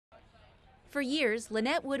For years,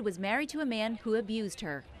 Lynette Wood was married to a man who abused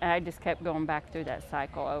her. I just kept going back through that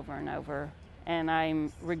cycle over and over. And I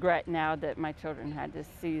regret now that my children had to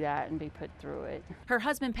see that and be put through it. Her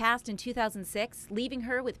husband passed in 2006, leaving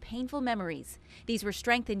her with painful memories. These were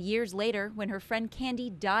strengthened years later when her friend Candy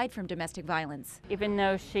died from domestic violence. Even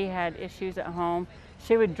though she had issues at home,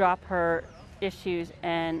 she would drop her issues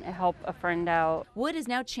and help a friend out. Wood is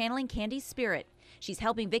now channeling Candy's spirit. She's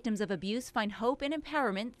helping victims of abuse find hope and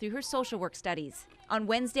empowerment through her social work studies. On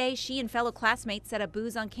Wednesday, she and fellow classmates set up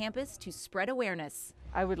booths on campus to spread awareness.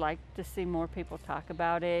 I would like to see more people talk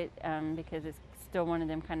about it because it's still one of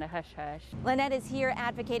them kind of hush-hush. Lynette is here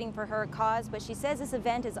advocating for her cause, but she says this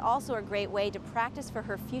event is also a great way to practice for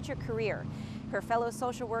her future career. Her fellow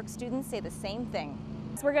social work students say the same thing.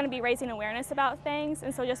 So we're going to be raising awareness about things,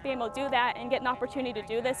 and so just being able to do that and get an opportunity to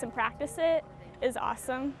do this and practice it is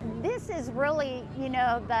awesome. This is really,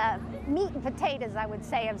 the meat and potatoes, I would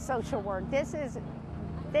say, of social work. This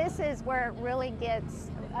is where it really gets,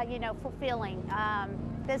 fulfilling.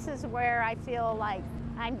 This is where I feel like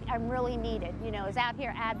I'm really needed, is out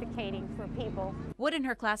here advocating for people. Wood and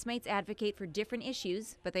her classmates advocate for different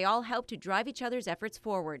issues, but they all help to drive each other's efforts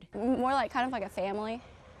forward. More like kind of like a family.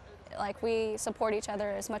 Like we support each other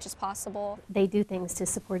as much as possible. They do things to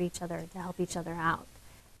support each other, to help each other out.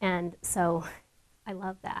 And so I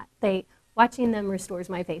love that. Watching them restores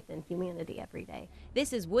my faith in humanity every day.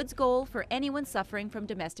 This is Wood's goal for anyone suffering from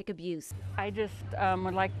domestic abuse. I just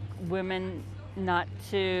would like women not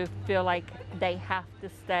to feel like they have to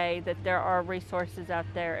stay, that there are resources out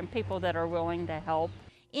there and people that are willing to help.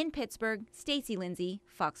 In Pittsburgh, Stacey Lindsay,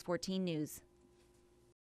 Fox 14 News.